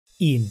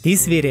In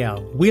this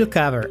video, we'll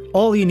cover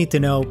all you need to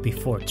know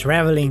before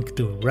traveling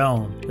to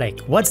Rome, like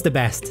what's the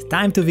best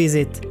time to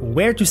visit,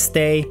 where to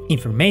stay,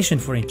 information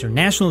for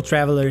international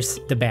travelers,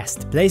 the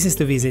best places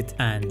to visit,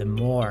 and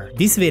more.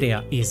 This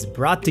video is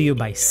brought to you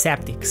by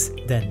Septix,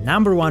 the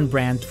 #1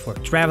 brand for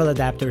travel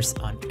adapters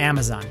on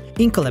Amazon,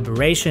 in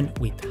collaboration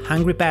with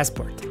Hungry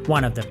Passport,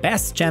 one of the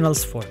best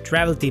channels for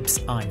travel tips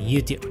on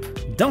YouTube.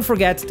 Don't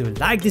forget to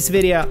like this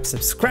video,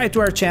 subscribe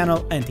to our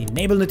channel, and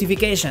enable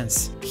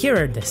notifications. Here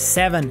are the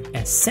 7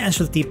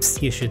 essential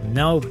tips you should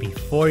know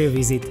before you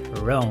visit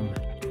Rome.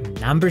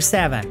 Number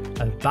 7.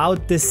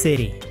 About the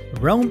city.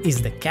 Rome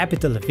is the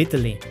capital of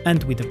Italy,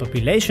 and with a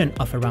population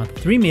of around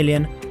 3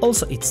 million,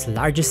 also its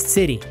largest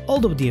city,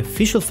 although the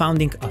official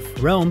founding of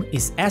Rome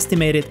is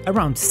estimated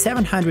around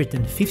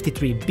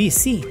 753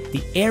 BC,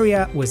 the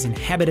area was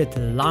inhabited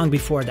long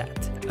before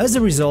that. As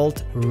a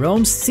result,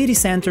 Rome's city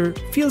center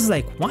feels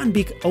like one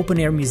big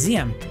open-air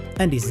museum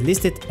and is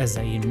listed as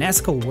a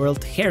UNESCO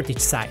World Heritage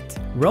Site.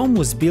 Rome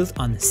was built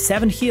on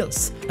 7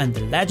 hills, and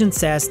the legend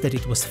says that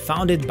it was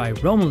founded by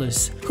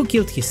Romulus, who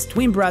killed his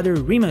twin brother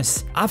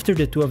Remus after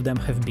the two of them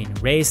have been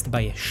raised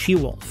by a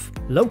she-wolf.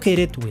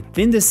 Located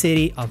within the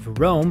city of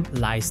Rome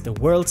lies the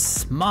world's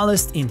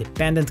smallest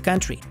independent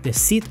country, the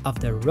seat of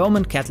the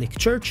Roman Catholic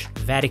Church,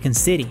 Vatican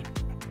City.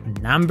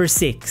 Number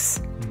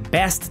 6.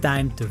 Best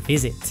time to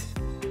visit.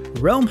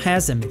 Rome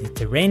has a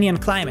Mediterranean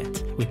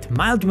climate, with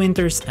mild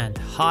winters and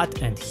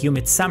hot and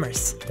humid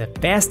summers. The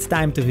best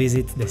time to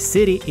visit the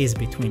city is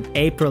between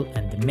April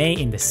and May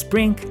in the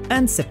spring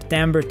and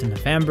September to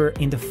November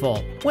in the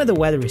fall. When the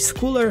weather is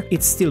cooler,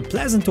 it's still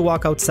pleasant to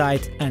walk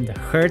outside and the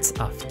herds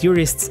of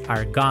tourists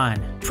are gone.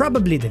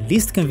 Probably the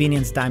least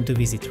convenient time to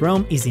visit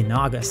Rome is in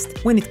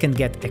August, when it can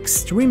get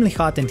extremely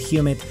hot and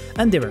humid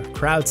and there are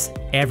crowds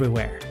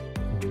everywhere.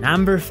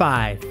 Number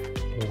 5.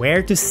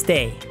 Where to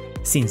stay.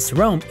 Since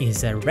Rome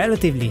is a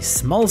relatively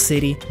small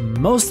city,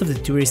 most of the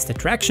tourist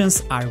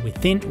attractions are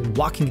within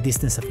walking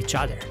distance of each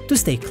other. To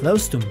stay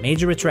close to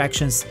major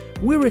attractions,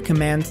 we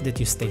recommend that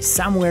you stay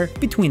somewhere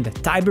between the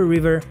Tiber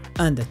River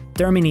and the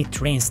Termini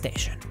train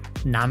station.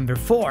 Number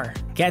 4.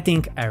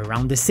 Getting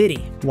around the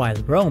city. While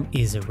Rome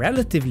is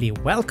relatively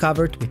well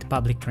covered with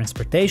public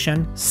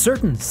transportation,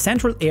 certain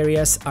central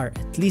areas are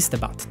at least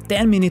about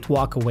 10-minute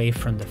walk away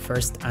from the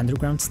first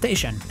underground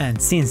station.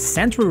 And since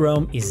central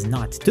Rome is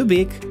not too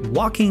big,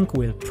 walking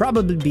will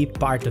probably be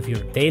part of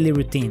your daily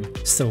routine,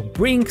 so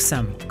bring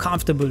some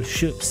comfortable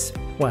shoes.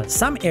 While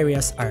some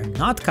areas are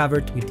not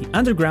covered with the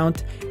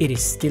underground, it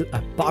is still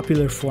a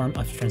popular form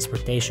of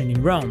transportation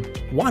in Rome.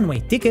 One-way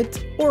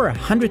ticket or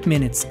 100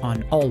 minutes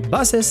on all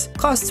buses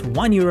costs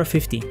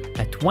 €1.50.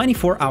 A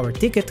 24-hour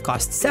ticket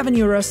costs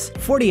 €7,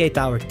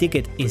 48-hour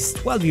ticket is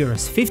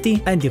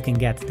 €12.50, and you can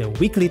get the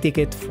weekly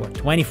ticket for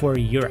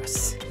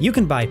 €24. You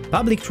can buy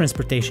public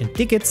transportation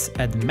tickets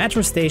at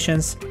metro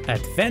stations, at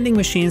vending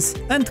machines,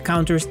 and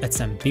counters at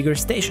some bigger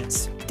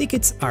stations.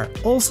 Tickets are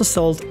also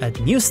sold at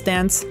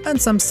newsstands and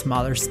some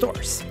smaller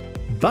stores.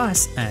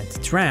 Bus and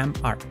tram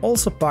are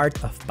also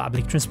part of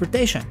public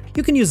transportation.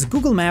 You can use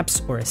Google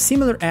Maps or a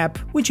similar app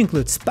which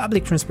includes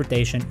public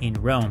transportation in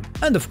Rome.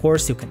 And of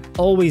course, you can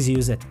always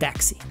use a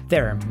taxi.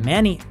 There are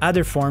many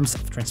other forms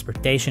of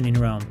transportation in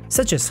Rome,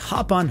 such as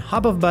hop-on,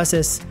 hop-off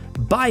buses,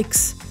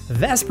 bikes,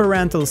 Vespa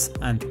rentals,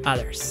 and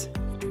others.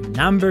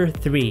 Number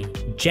 3.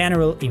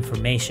 General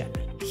information.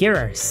 Here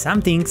are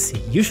some things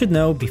you should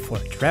know before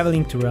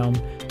traveling to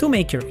Rome to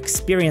make your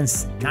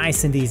experience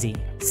nice and easy.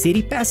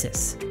 City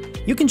passes.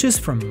 You can choose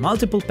from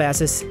multiple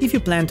passes if you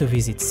plan to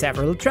visit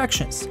several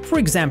attractions. For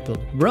example,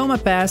 Roma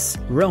Pass,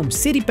 Rome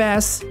City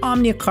Pass,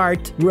 Omnia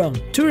Card, Rome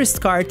Tourist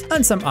Card,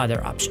 and some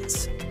other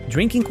options.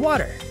 Drinking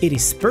water. It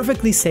is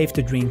perfectly safe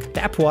to drink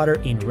tap water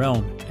in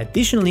Rome.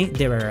 Additionally,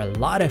 there are a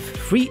lot of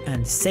free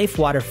and safe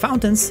water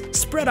fountains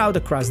spread out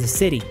across the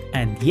city.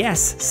 And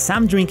yes,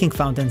 some drinking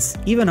fountains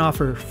even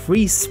offer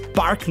free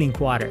sparkling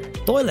water.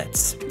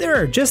 Toilets. There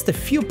are just a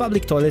few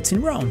public toilets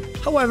in Rome.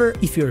 However,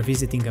 if you're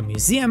visiting a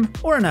museum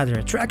or another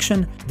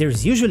attraction,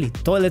 there's usually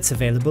toilets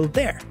available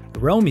there.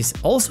 Rome is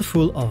also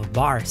full of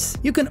bars.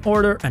 You can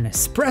order an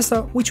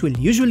espresso, which will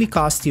usually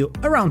cost you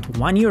around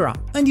 €1,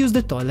 and use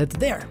the toilet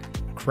there.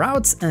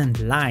 Crowds and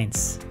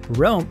lines.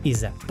 Rome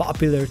is a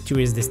popular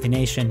tourist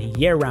destination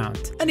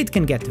year-round, and it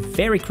can get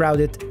very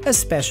crowded,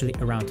 especially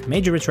around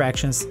major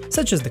attractions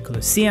such as the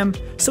Colosseum,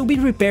 so be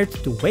prepared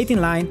to wait in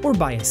line or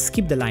buy a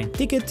skip-the-line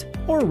ticket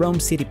or Rome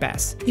City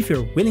Pass if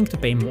you're willing to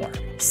pay more.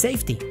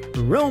 Safety.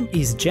 Rome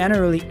is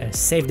generally a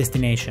safe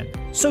destination,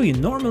 so you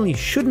normally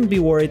shouldn't be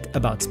worried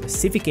about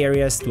specific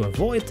areas to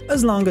avoid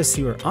as long as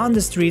you're on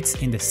the streets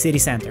in the city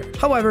center.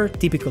 However,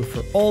 typical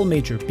for all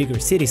major bigger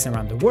cities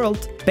around the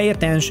world, pay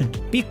attention to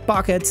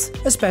pickpockets,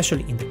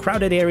 especially in the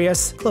crowded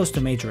areas close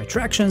to major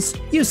attractions,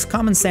 use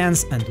common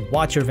sense and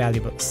watch your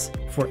valuables.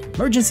 For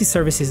emergency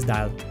services,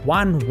 dial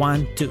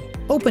 112.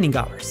 Opening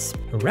hours.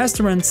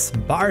 Restaurants,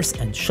 bars,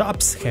 and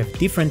shops have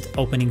different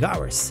opening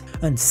hours,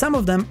 and some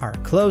of them are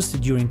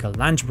closed during a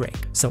lunch break,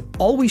 so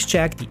always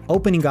check the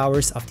opening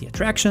hours of the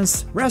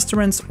attractions,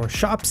 restaurants, or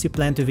shops you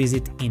plan to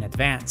visit in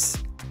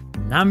advance.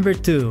 Number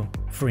 2.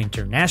 for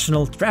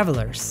international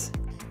travelers.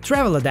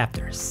 Travel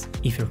adapters.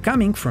 If you're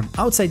coming from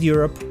outside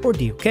Europe or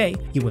the UK,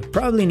 you will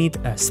probably need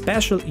a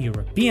special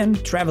European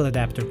travel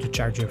adapter to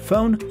charge your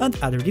phone and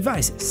other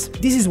devices.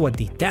 This is what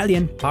the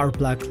Italian power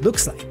plug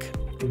looks like.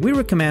 We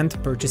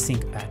recommend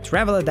purchasing a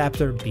travel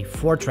adapter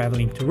before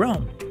traveling to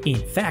Rome. In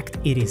fact,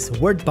 it is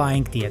worth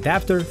buying the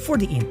adapter for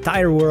the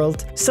entire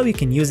world so you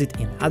can use it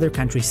in other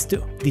countries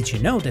too. Did you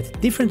know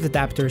that different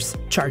adapters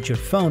charge your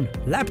phone,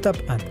 laptop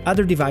and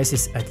other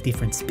devices at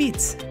different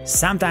speeds?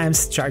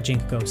 Sometimes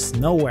charging goes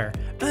nowhere,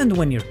 and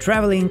when you're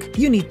traveling,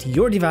 you need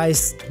your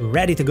device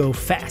ready to go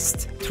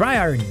fast. Try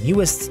our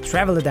newest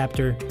travel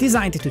adapter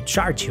designed to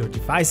charge your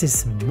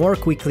devices more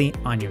quickly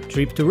on your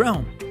trip to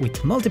Rome.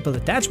 With multiple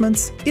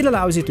attachments, it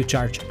allows you to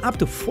charge up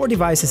to 4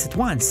 devices at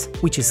once,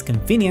 which is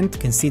convenient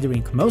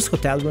considering most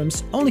hotel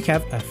rooms only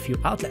have a few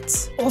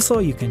outlets. Also,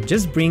 you can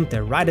just bring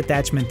the right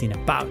attachment in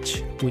a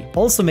pouch. We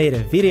also made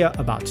a video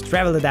about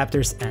travel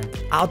adapters and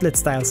outlet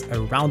styles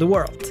around the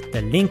world.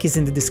 The link is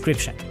in the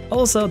description.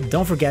 Also,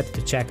 don't forget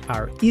to check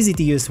our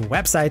easy-to-use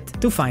website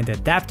to find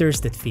adapters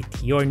that fit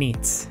your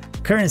needs.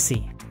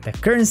 Currency. The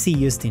currency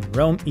used in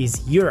Rome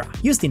is euro,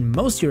 used in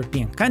most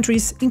European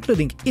countries,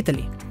 including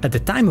Italy. At the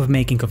time of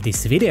making of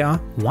this video,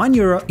 1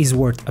 euro is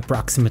worth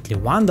approximately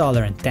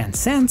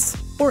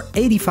 $1.10 or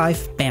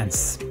 85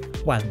 pence.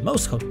 While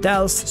most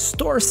hotels,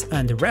 stores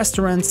and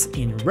restaurants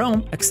in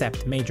Rome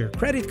accept major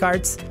credit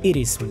cards, it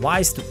is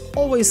wise to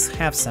always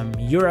have some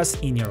euros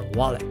in your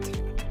wallet.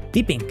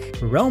 Tipping.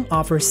 Rome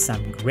offers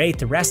some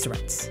great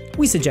restaurants.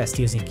 We suggest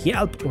using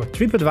Yelp or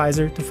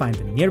TripAdvisor to find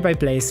a nearby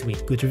place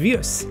with good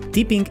reviews.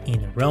 Tipping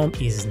in Rome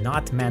is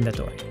not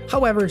mandatory.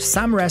 However,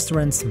 some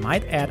restaurants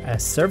might add a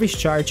service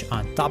charge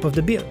on top of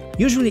the bill,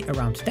 usually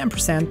around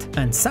 10%,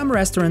 and some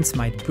restaurants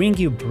might bring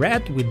you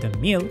bread with the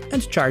meal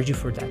and charge you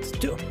for that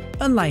too.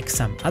 Unlike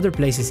some other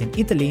places in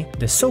Italy,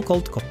 the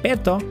so-called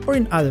coperto, or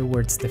in other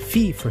words the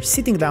fee for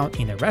sitting down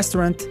in a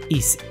restaurant,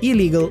 is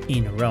illegal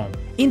in Rome.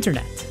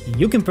 Internet.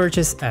 You can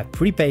purchase a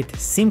prepaid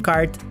SIM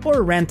card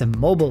or rent a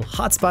mobile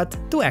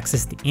hotspot to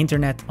access the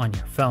internet on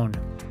your phone.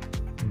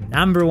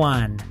 Number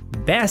 1.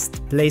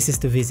 Best places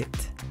to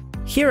visit.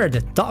 Here are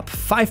the top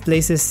 5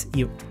 places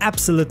you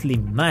absolutely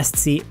must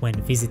see when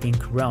visiting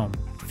Rome.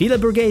 Villa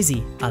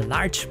Borghese, a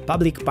large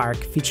public park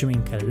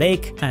featuring a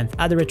lake and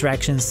other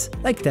attractions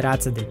like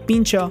Terrazza del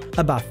Pincio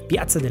above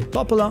Piazza del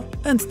Popolo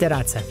and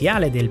Terrazza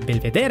Viale del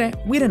Belvedere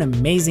with an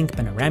amazing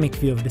panoramic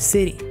view of the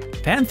city.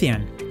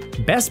 Pantheon,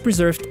 best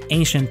preserved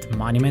ancient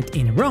monument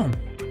in Rome.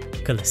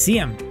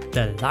 Colosseum,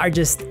 the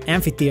largest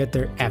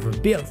amphitheater ever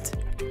built.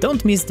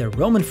 Don't miss the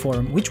Roman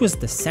Forum, which was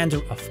the center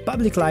of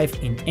public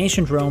life in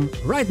ancient Rome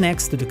right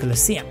next to the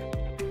Colosseum.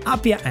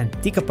 Appia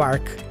Antica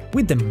Park,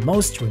 with the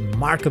most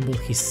remarkable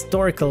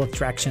historical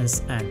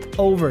attractions and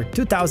over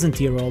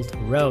 2,000-year-old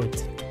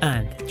road.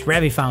 And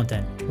Trevi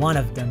Fountain, one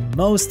of the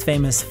most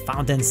famous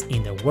fountains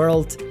in the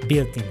world,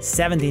 built in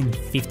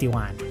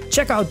 1751.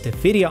 Check out the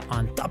video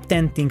on top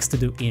 10 things to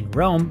do in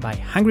Rome by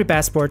Hungry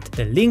Passport,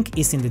 the link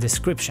is in the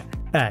description.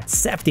 At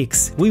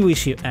Septix, we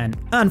wish you an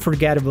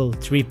unforgettable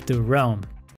trip to Rome.